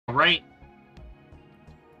Alright.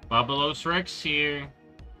 Bobalosrex here.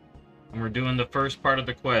 And we're doing the first part of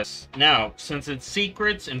the quest. Now, since it's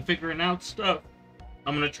secrets and figuring out stuff,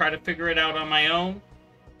 I'm going to try to figure it out on my own.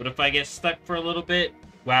 But if I get stuck for a little bit,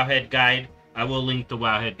 Wowhead Guide, I will link the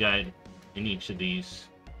Wowhead Guide in each of these.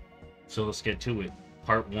 So let's get to it.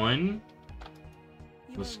 Part 1.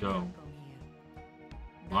 Let's go.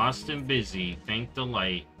 Lost and busy. Thank the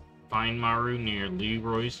light. Find Maru near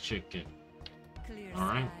Leroy's Chicken.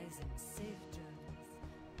 Alright.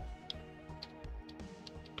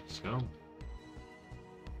 Let's go.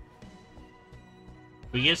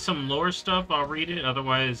 If we get some lore stuff, I'll read it.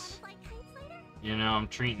 Otherwise, you know, I'm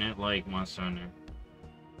treating it like Monster Hunter.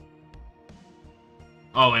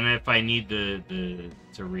 Oh, and if I need to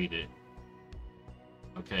read it.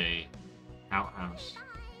 Okay. Outhouse.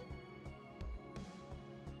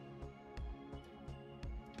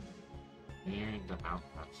 Near the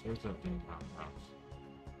outhouse. There's a thing outhouse.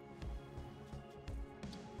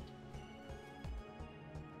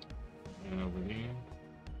 And over there.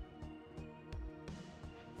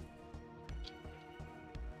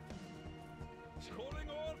 Calling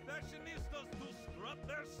all fashionistas to strut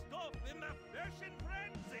their stuff in the fashion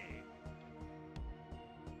frenzy.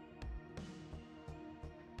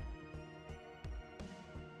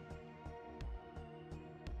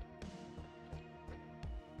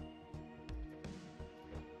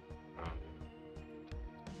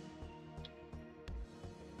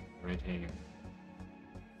 Right here.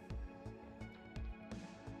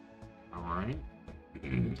 Alright.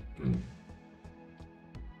 Good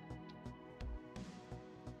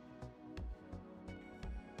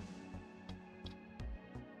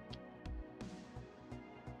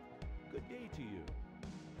day to you.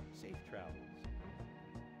 Safe travels.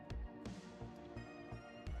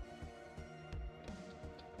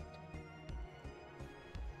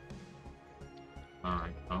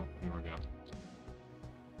 Alright. Oh, here we go.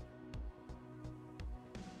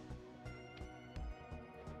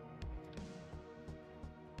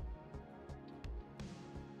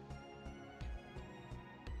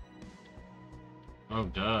 Oh,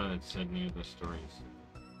 duh, it said near the stories.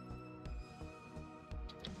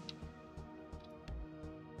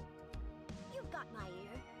 You've got my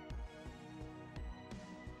ear.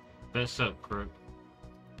 Fess up, crook.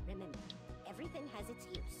 Remember, everything has its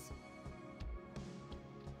use.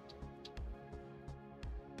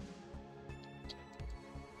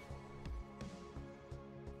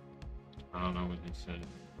 I don't know what he said.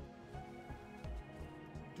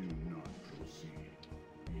 Do not proceed.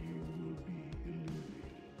 You will be eluded.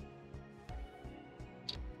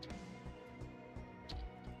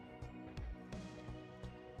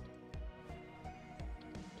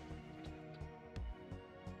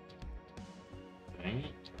 Dang it.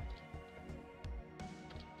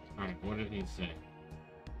 Alright, what did he say?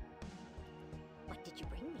 What did you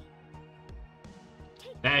bring me?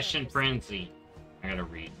 Take Fashion care of Frenzy. I gotta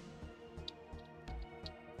read.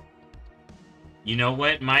 You know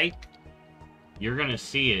what, Mike? You're gonna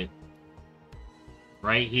see it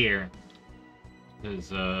right here.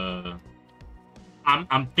 Cause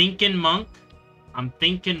I'm thinking monk. I'm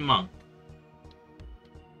thinking monk.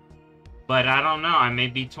 But I don't know. I may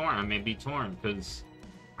be torn. Because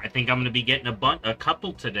I think I'm gonna be getting a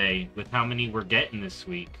couple today with how many we're getting this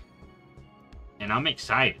week. And I'm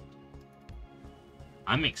excited.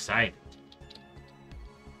 I'm excited.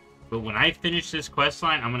 But when I finish this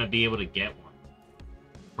questline, I'm gonna be able to get one.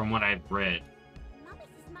 From what I've read.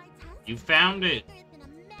 You found it!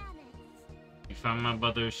 You found my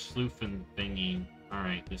brother's sleuthing thingy.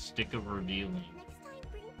 Alright, the stick of revealing. Next time,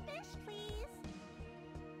 bring fish, please.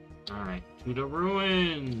 Alright, to the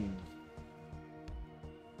ruins!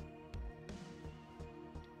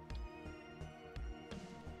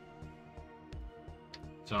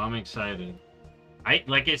 So I'm excited.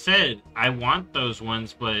 Like I said, I want those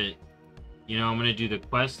ones, but you know, I'm gonna do the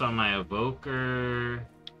quest on my evoker.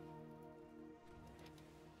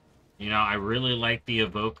 You know, I really like the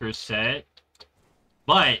evoker set.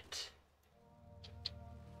 But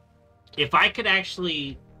if I could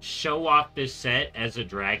actually show off this set as a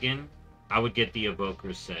dragon, I would get the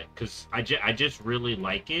evoker set. Because I just really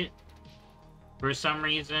like it. For some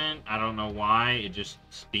reason. I don't know why. It just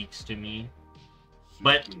speaks to me.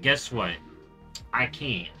 But guess what? I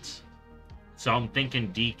can't. So I'm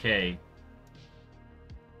thinking DK.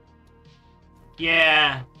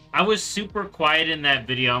 Yeah. I was super quiet in that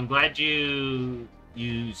video. I'm glad you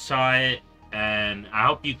saw it, and I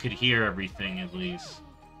hope you could hear everything at least.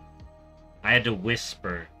 I had to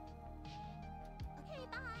whisper. Okay,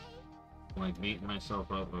 bye. Like beating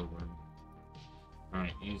myself up over.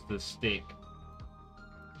 Alright, use the stick.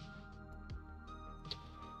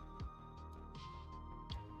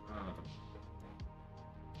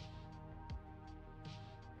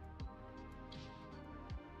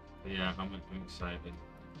 Yeah, I'm excited.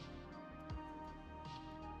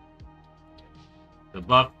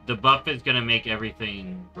 The buff is gonna make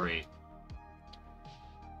everything great.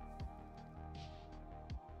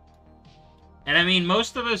 And I mean,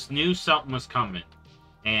 most of us knew something was coming,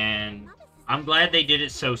 and I'm glad they did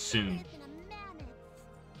it so soon.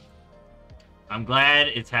 I'm glad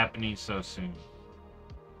it's happening so soon.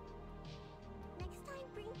 Next time,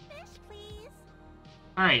 bring fish, please.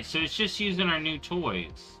 Alright, so it's just using our new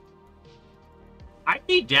toys. I'd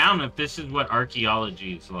be down if this is what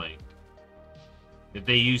archaeology is like. If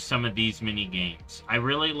they use some of these mini games. I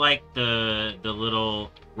really like the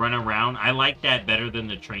little run around. I like that better than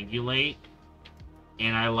the triangulate.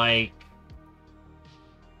 And I like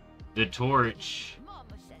the torch. Mama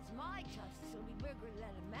says my tusks will be bigger than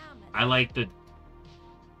a mammoth. I like the...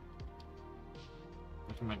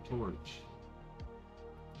 Where's my torch?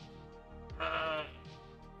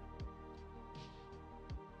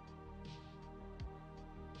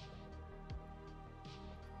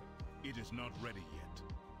 It is not ready yet.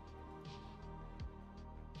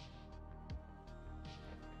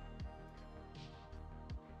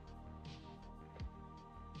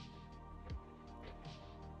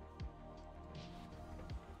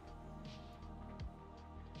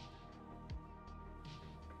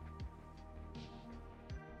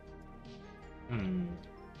 Am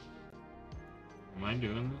I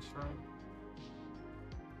doing this right?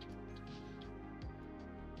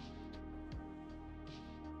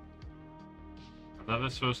 I thought it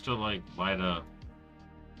was supposed to, like, light up.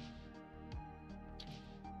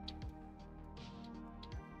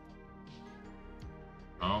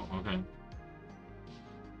 Oh, okay.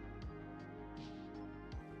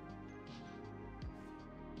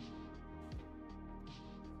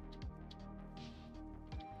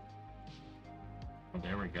 Oh,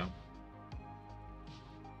 there we go.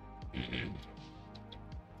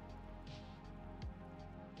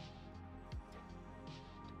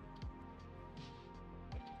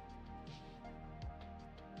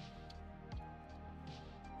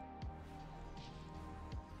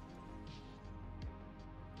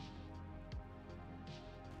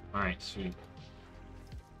 Alright, sweet.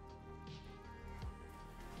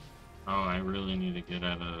 Oh, I really need to get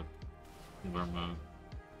out of healer mode.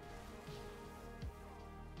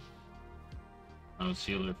 No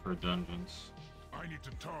sealer for dungeons. I need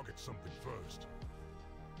to target something first.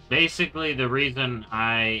 Basically, the reason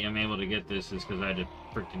I am able to get this is because I had to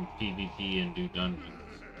freaking PvP and do dungeons.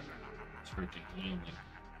 It's freaking healing.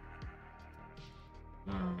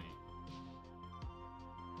 Alright.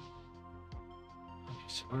 Okay,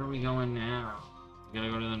 so where are we going now? We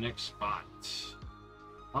gotta go to the next spot.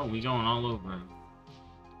 Oh, we going all over.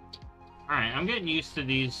 Alright, I'm getting used to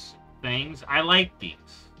these things. I like these.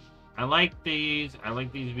 I like these. I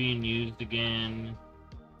like these being used again.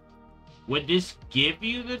 Would this give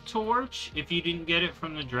you the torch if you didn't get it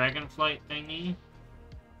from the dragonflight thingy?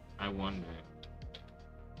 I wonder.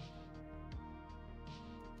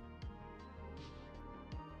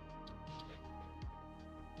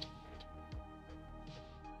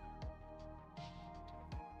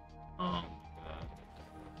 Oh my god.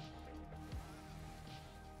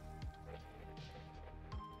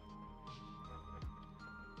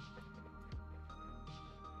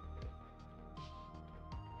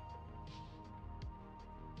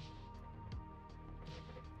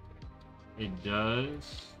 It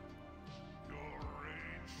does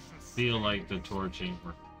feel like the torch ain't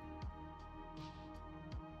working.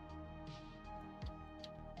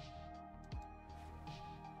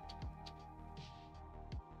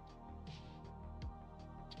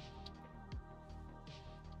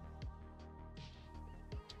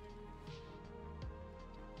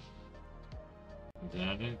 Is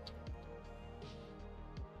that it?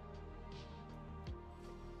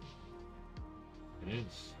 It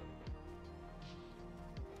is.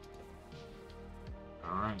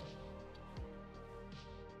 Alright.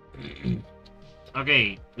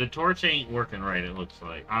 Okay, the torch ain't working right, it looks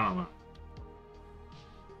like. I don't know.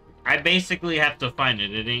 I basically have to find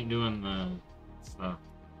it. It ain't doing the stuff.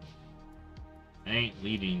 It ain't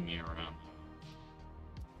leading me around.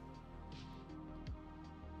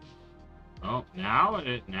 Oh, now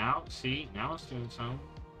see, now it's doing something.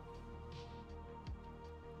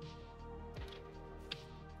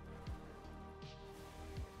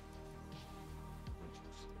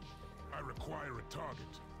 I require a target.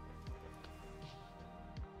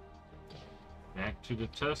 Back to the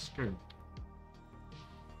Tusker.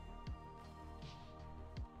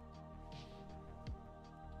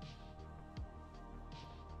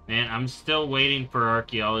 Man, I'm still waiting for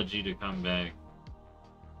archaeology to come back.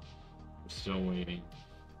 I'm still waiting.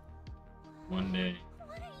 One day.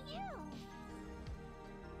 What are you?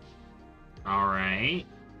 Alright.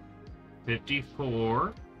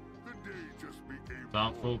 54. The day just became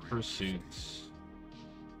Thoughtful boring. pursuits.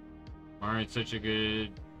 Alright, such a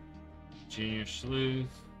good junior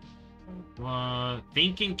sleuth. Blah.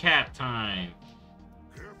 Thinking cat time.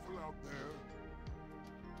 Careful out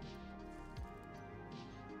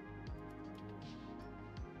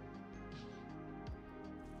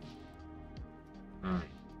there. Alright.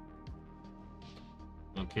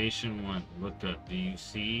 Location 1. Look up. Do you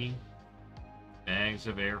see bags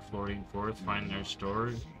of air floating forth? Find their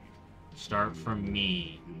story. Start from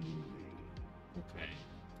me. Okay.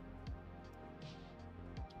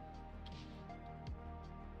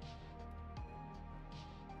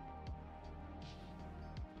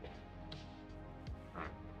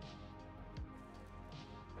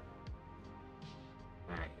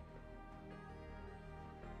 Alright.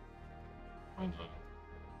 Hold on.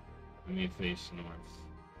 Let me face north.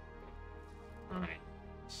 Alright.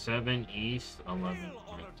 7 east, 11 Hail,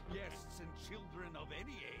 honored right. guests and children of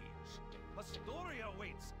any age. A story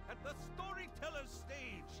awaits at the storyteller's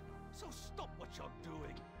stage. So stop what you're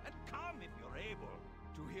doing and come if you're able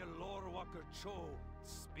to hear Lore Walker Cho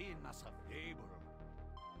spin us a fable.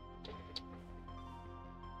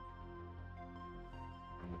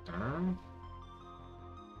 Okay.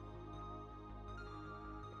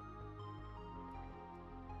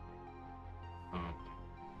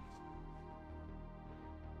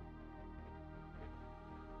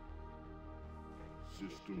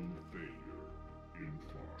 System failure in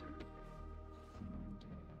 5.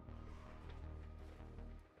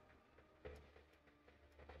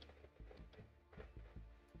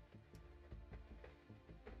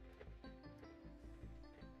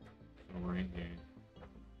 So right here.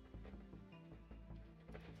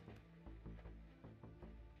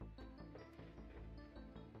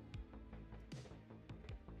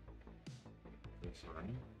 This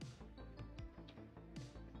right.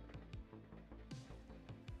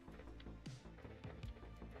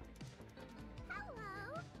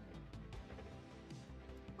 Hello.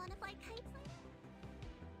 Wanna fly kites later?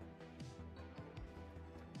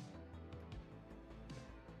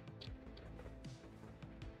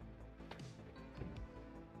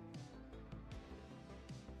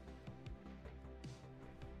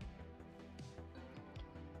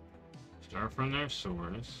 Start from their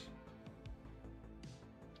source.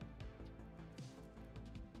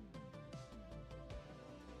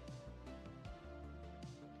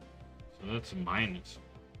 So that's a minus.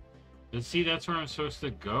 Let's see, that's where I'm supposed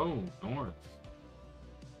to go, north.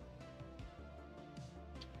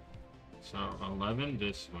 So 11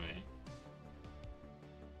 this way.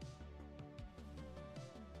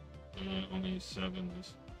 And then only 7 this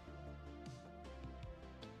way.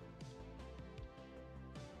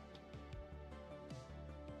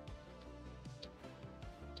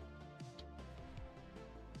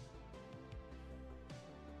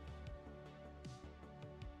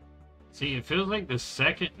 See, it feels like the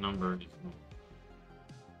second number is more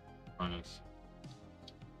honest.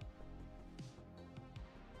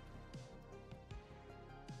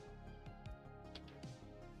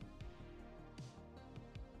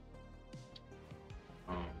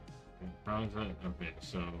 Oh, how's that? Okay,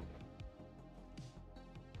 so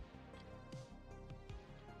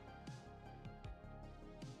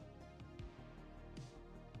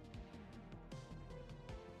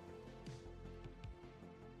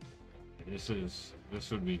this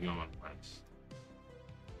would be going west.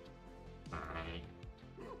 Alright.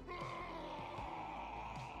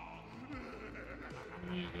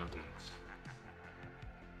 There you go, this.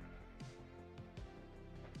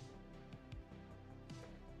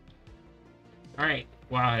 Alright,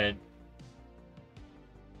 Wowhead.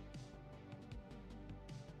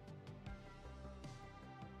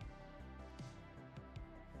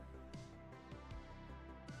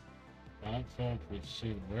 Platform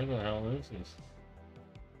pursuit. Where the hell is this?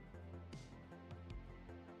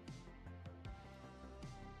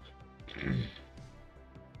 It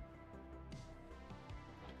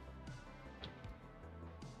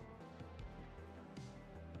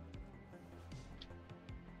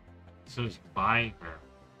says buy her.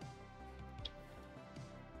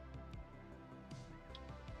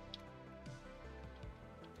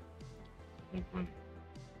 Open.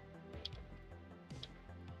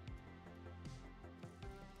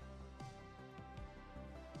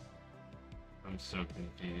 I'm so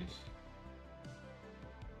confused.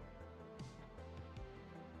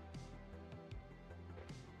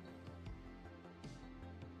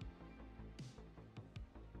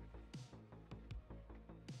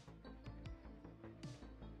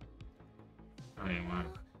 Oh, yeah, wow.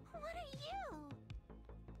 What are you?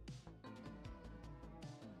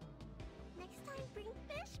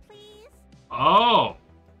 Oh!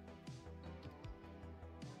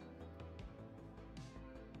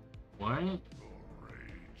 What? Your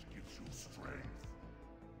rage gives you strength.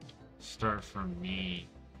 Start from me.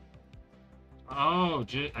 Oh,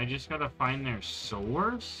 I just gotta find their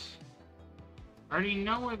source? I already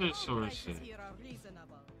know where the source is.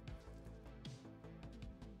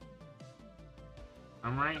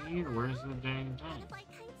 I'm right here. Where's the dang thing?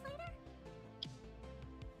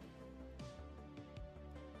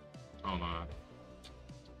 Hold on.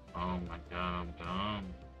 Oh my god, I'm dumb.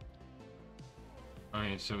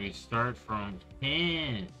 Okay, so we start from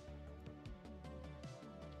 10.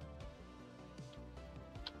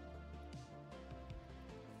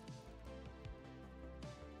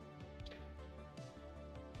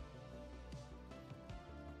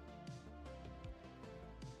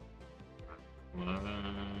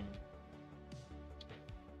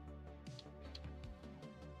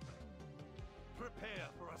 Prepare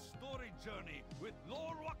for a story journey with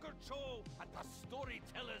Lord Walker Cho at the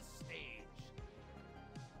Storyteller's Stage.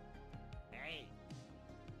 Hey.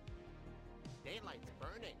 Daylight's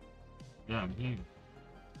burning. Yeah, I'm here.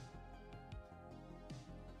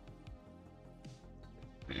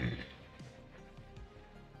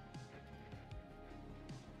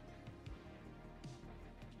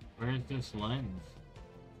 Where's this lens?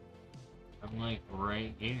 I'm like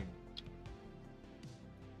right here.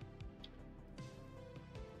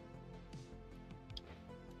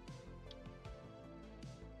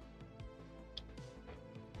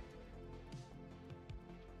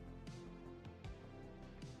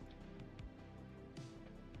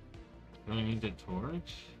 Do I need the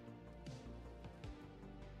torch?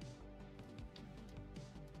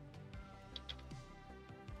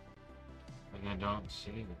 Like I don't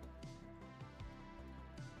see it.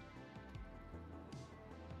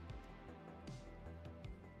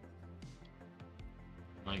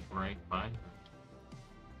 Like right by her.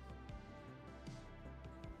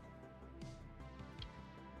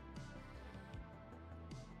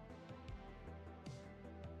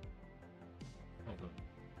 Hold on.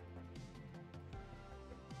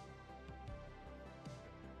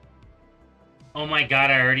 Oh my god,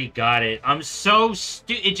 I already got it. I'm so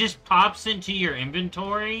it just pops into your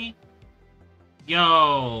inventory?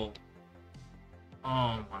 Yo.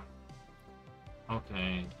 Oh my.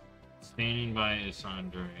 Okay. Standing by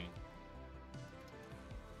Isandre.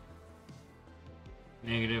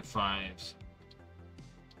 -5s.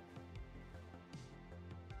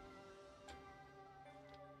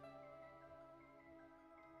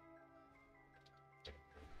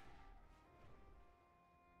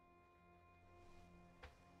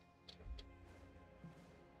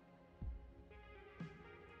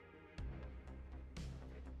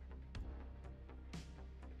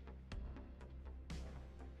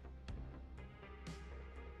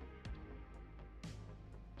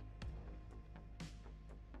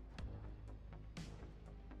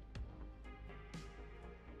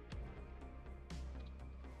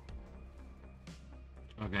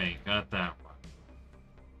 Okay, got that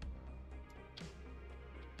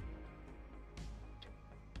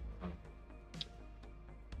one.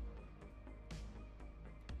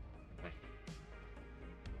 Okay.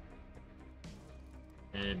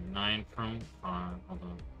 And 9 from 5. Hold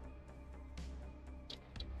on.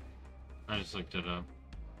 I just looked it up.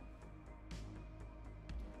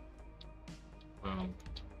 Boom.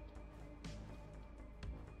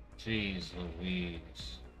 Jeez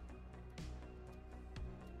Louise.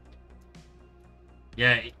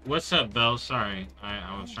 Yeah, what's up, Belle? Sorry,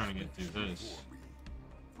 I was trying to get through this.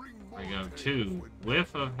 There we go. 2.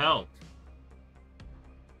 Whiff of health.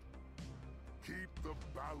 Keep the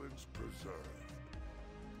balance preserved.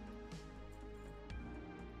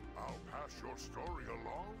 I'll pass your story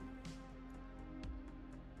along.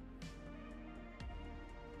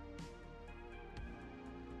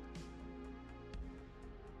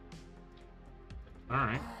 All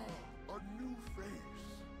right. A new face.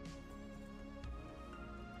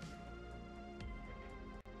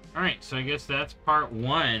 Alright, so I guess that's part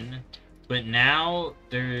 1. But now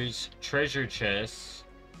there's treasure chests.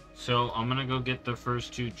 So I'm gonna go get the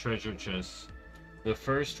first 2 treasure chests. The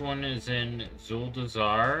first one is in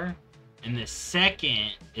Zuldazar. And the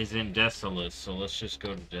second is in Desolus. So let's just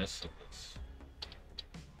go to Desolus.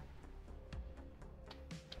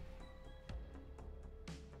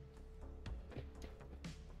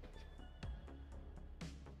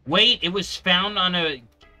 Wait, it was found on a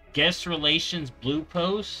guest relations blue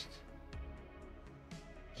post?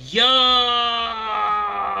 Yo!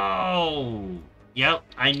 Yep,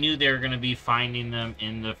 I knew they were gonna be finding them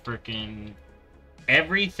in the frickin'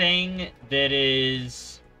 everything that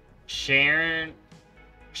is Sharon.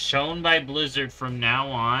 shown by Blizzard from now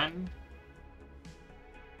on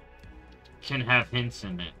can have hints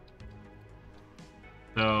in it.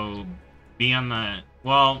 So, be on the...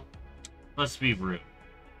 Well, let's be real.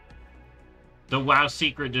 The WoW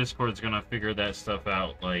Secret Discord's gonna figure that stuff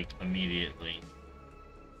out, like, immediately.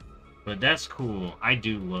 But that's cool. I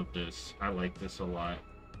do love this. I like this a lot.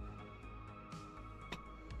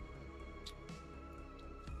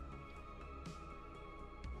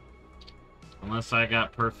 Unless I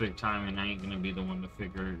got perfect timing, I ain't gonna be the one to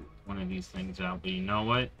figure one of these things out. But you know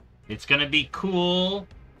what? It's gonna be cool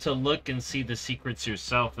to look and see the secrets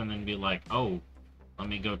yourself and then be like, oh, let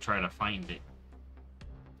me go try to find it.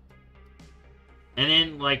 And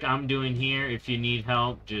then, like I'm doing here, if you need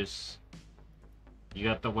help, just... You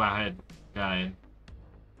got the Wowhead guide.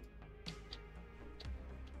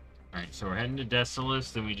 Alright, so we're heading to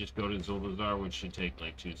Desolus, then we just go to Zul'Bazar, which should take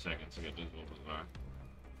like 2 seconds to get to Zul'Bazar.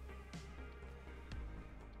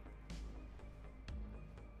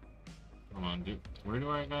 Hold on, dude. Where do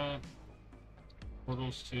I got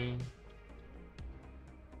portals to?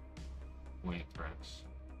 Wait, Rex.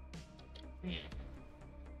 Yeah.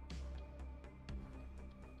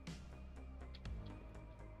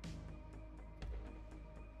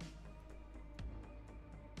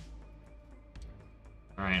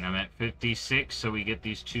 Alright, I'm at 56, so we get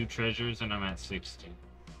these 2 treasures, and I'm at 60.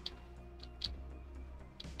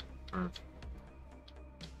 Perfect.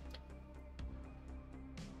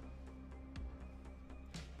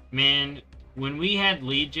 Man, when we had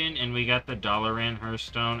Legion and we got the Dalaran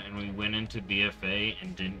Hearthstone and we went into BFA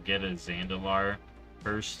and didn't get a Zandalar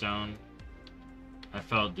Hearthstone, I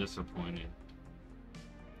felt disappointed.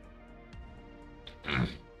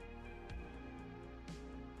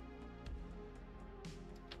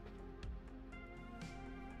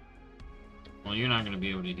 Well, you're not going to be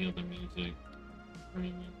able to heal the music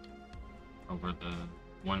over the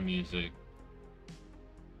one music.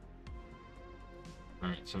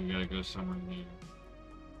 Alright, so we gotta go somewhere new.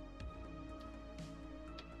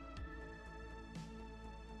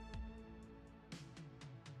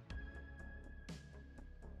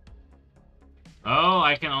 Oh,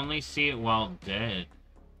 I can only see it while dead.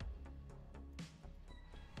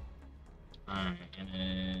 Alright, and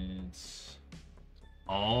it's...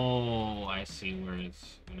 Oh, I see where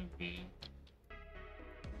it's gonna be.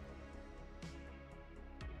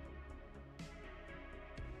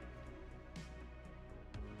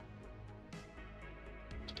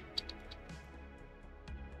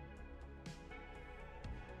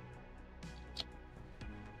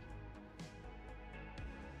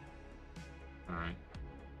 Alright.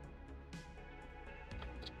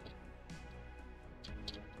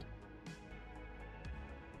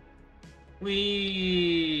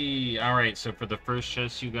 Whee! Alright, so for the first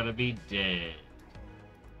chest, you gotta be dead.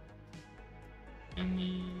 And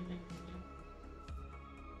then...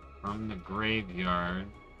 From the graveyard,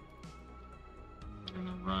 we're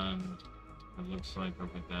gonna run, it looks like,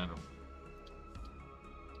 over that way.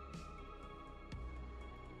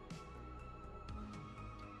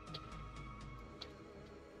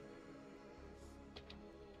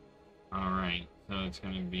 Alright, so it's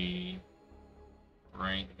gonna be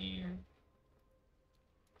right here.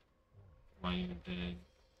 While you're dead.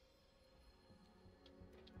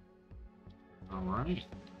 Alright.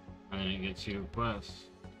 And then it gets you a quest.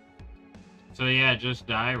 So yeah, just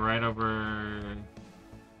die right over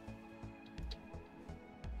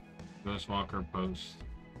Ghostwalker Post.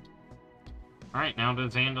 Alright, now to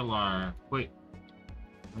Zandalar. Wait.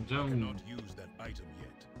 I cannot use that item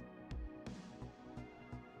yet.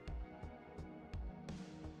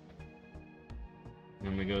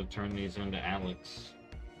 Then we go turn these into Alex.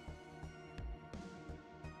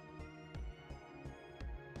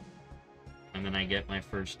 And then I get my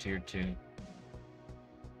first tier 2.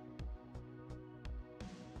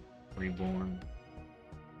 Reborn.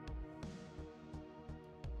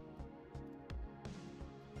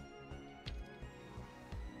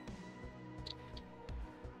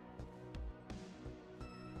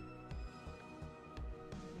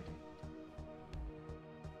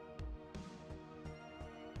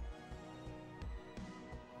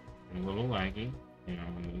 A little laggy, you know,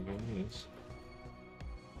 I'm gonna go with this.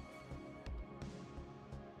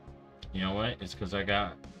 You know what? It's because I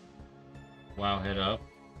got Wowhead up.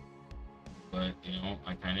 But, you know,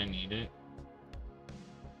 I kind of need it.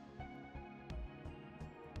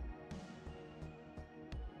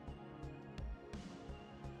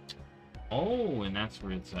 Oh, and that's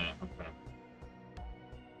where it's at. Okay.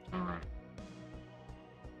 Alright.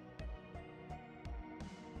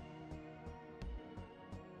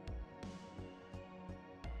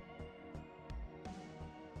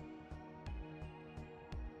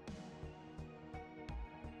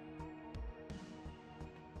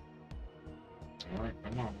 Alright,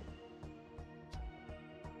 come on.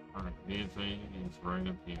 Alright, VFA is right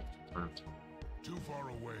up here. Perfect. Too far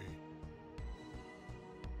away.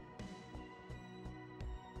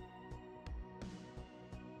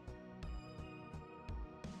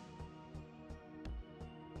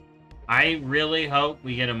 I really hope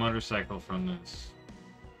we get a motorcycle from this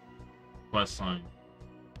questline.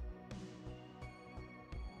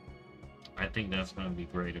 I think that's going to be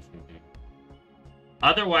great if we do.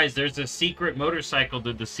 Otherwise, there's a secret motorcycle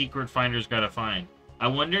that the secret finder's got to find. I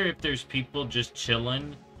wonder if there's people just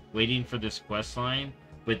chilling, waiting for this questline,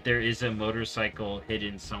 but there is a motorcycle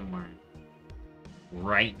hidden somewhere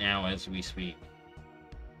right now as we speak.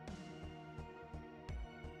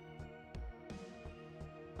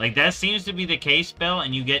 Like, that seems to be the case, Bell,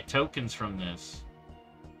 and you get tokens from this.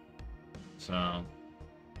 So...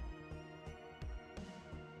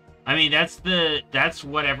 I mean, that's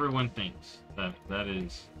what everyone thinks. That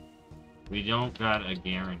is... We don't got a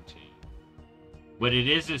guarantee. But it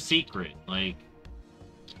is a secret. Like,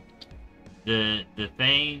 the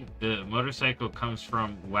motorcycle comes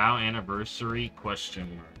from WoW Anniversary ? Alright.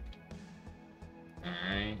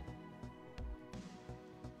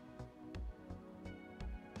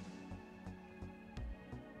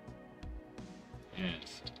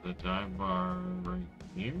 Yes, the dive bar right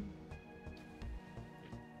here.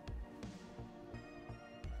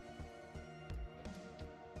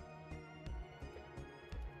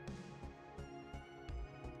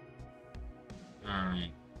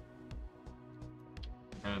 Alright.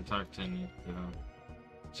 Gotta talk to Nick.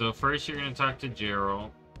 So first you're gonna talk to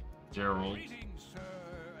Gerald. Greetings, sir.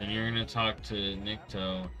 Then you're gonna talk to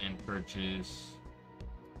Nikto and purchase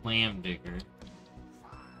Clam Digger.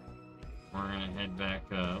 We're gonna head back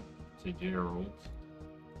up to Gerald.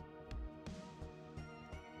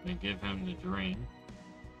 Gonna give him the drink.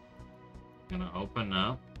 Gonna open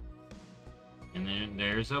up. And then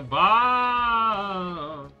there's a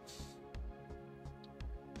box!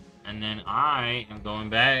 And then I am going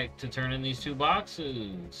back to turn in these 2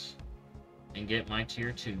 boxes. And get my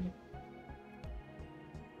tier 2.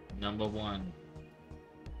 Number 1.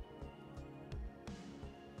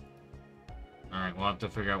 Alright, we'll have to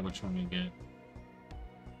figure out which one we get.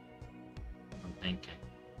 I'm thinking.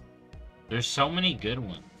 There's so many good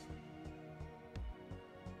ones.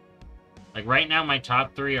 Like, right now, my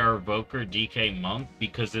top 3 are Evoker, DK, Monk,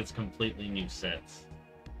 because it's completely new sets.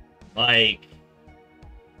 Like,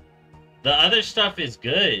 the other stuff is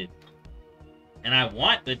good. And I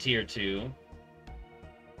want the tier 2.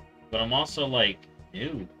 But I'm also like,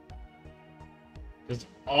 dude. Because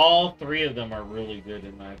all 3 of them are really good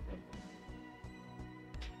in my opinion.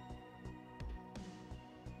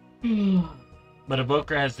 But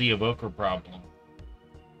Evoker has the Evoker problem.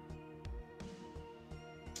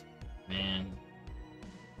 Man.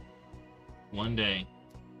 One day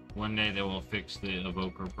they will fix the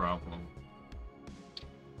Evoker problem.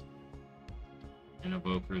 And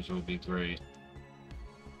Evokers will be great.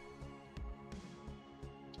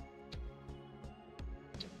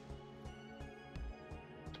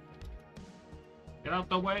 Get out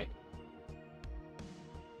the way.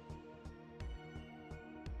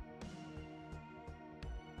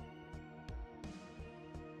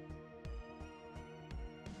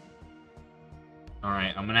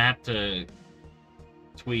 Alright, I'm gonna have to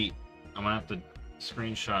tweet. I'm gonna have to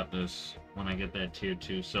screenshot this when I get that tier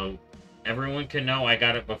 2 so everyone can know I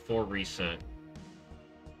got it before reset.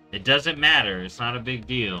 It doesn't matter, it's not a big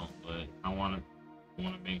deal, but I wanna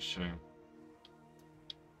make sure. I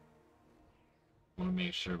wanna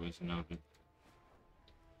make sure it was noted.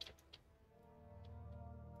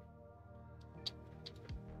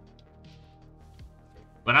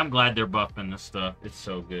 But I'm glad they're buffing this stuff. It's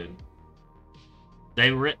so good. They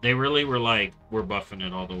really were like, we're buffing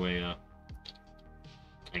it all the way up.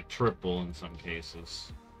 Like triple in some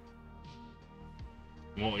cases.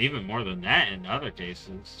 Well, even more than that in other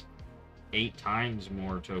cases. 8 times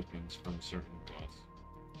more tokens from certain boss.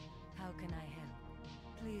 How can I help?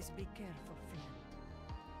 Please be careful, friend.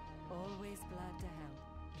 Always glad to help.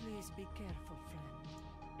 Please be careful, friend.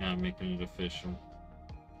 Yeah, I'm making it official.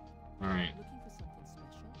 Alright. Looking for something special?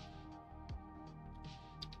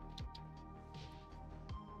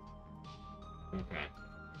 Okay.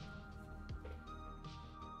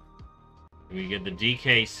 We get the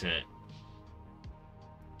DK set.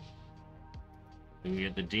 Do we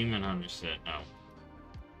get the Demon Hunter set? No.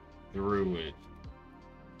 Druid.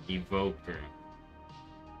 Evoker.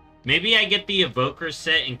 Maybe I get the Evoker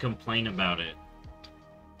set and complain about it.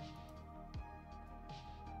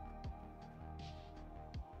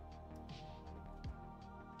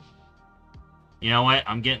 You know what?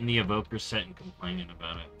 I'm getting the Evoker set and complaining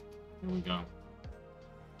about it. Here we go.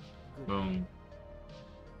 Boom.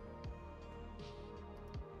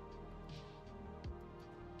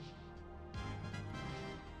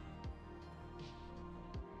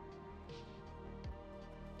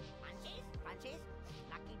 Punches,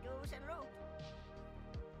 lucky doos and root.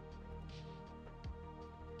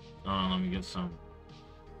 Let me get some.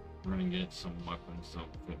 We're gonna get some weapons that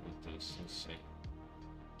fit with this. Let's see.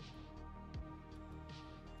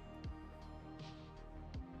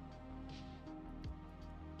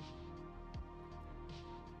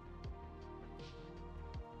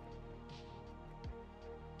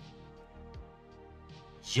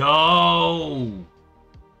 Yo!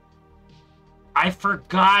 I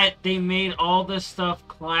forgot they made all this stuff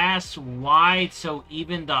class-wide, so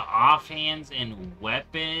even the offhands and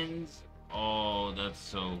weapons... Oh, that's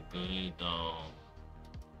so good, though.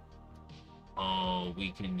 Oh,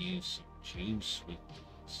 we can use some juice with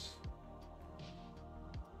this.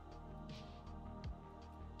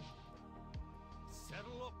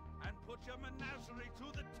 Settle up and put your menagerie to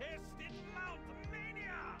the test in Mount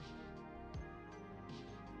Mania!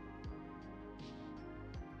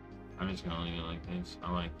 I'm just gonna leave it like this.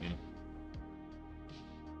 I like it.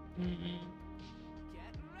 Get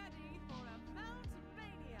ready for a mountain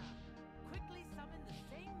mania. Quickly summon the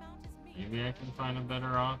same mount as me. Maybe I can find a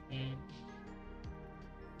better offhand.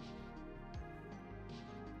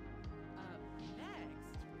 Next,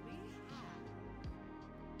 we have...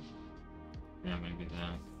 Yeah, maybe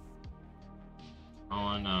that. Oh,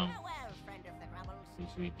 I know. Farewell, friend of the rebels.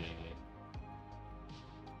 Because we did it.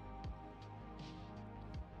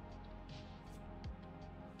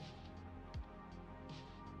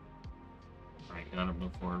 I got it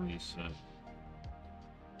before reset.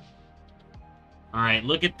 Alright,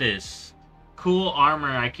 look at this. Cool armor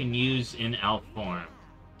I can use in elf form.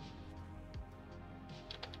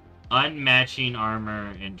 Unmatching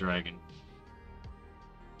armor in dragon.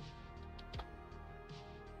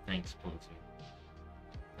 Thanks, Pluto.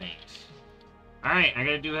 Thanks. Alright, I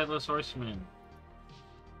gotta do Headless Horseman.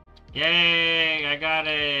 Yay! I got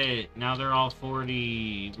it! Now they're all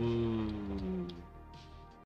 40. Woo!